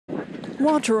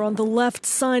Water on the left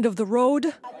side of the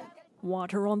road,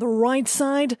 water on the right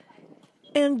side,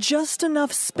 and just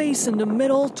enough space in the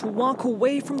middle to walk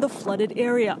away from the flooded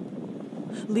area.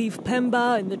 Leave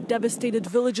Pemba and the devastated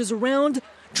villages around,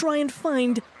 try and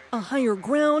find a higher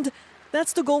ground.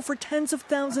 That's the goal for tens of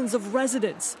thousands of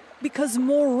residents, because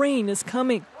more rain is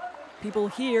coming. People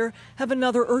here have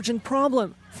another urgent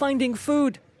problem, finding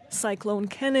food. Cyclone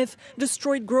Kenneth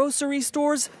destroyed grocery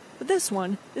stores, but this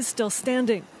one is still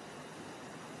standing.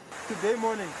 Today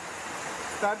morning,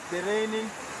 start the raining,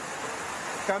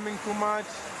 coming too much,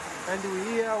 and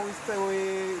we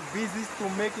busy to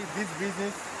make this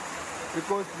business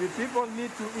because the people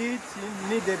need to eat,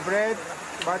 need the bread,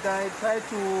 but I try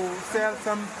to sell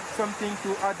something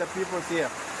to other people here.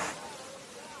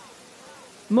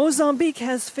 Mozambique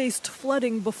has faced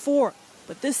flooding before,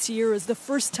 but this year is the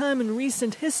first time in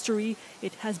recent history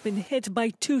it has been hit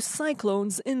by 2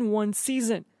 cyclones in one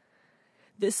season.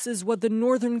 This is what the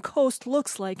northern coast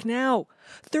looks like now.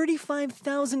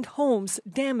 35,000 homes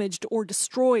damaged or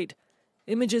destroyed.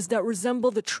 Images that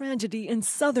resemble the tragedy in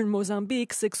southern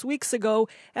Mozambique 6 weeks ago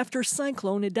after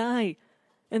Cyclone Kenneth.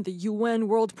 And the UN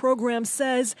World Programme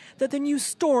says that the new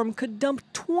storm could dump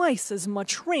twice as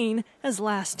much rain as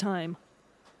last time.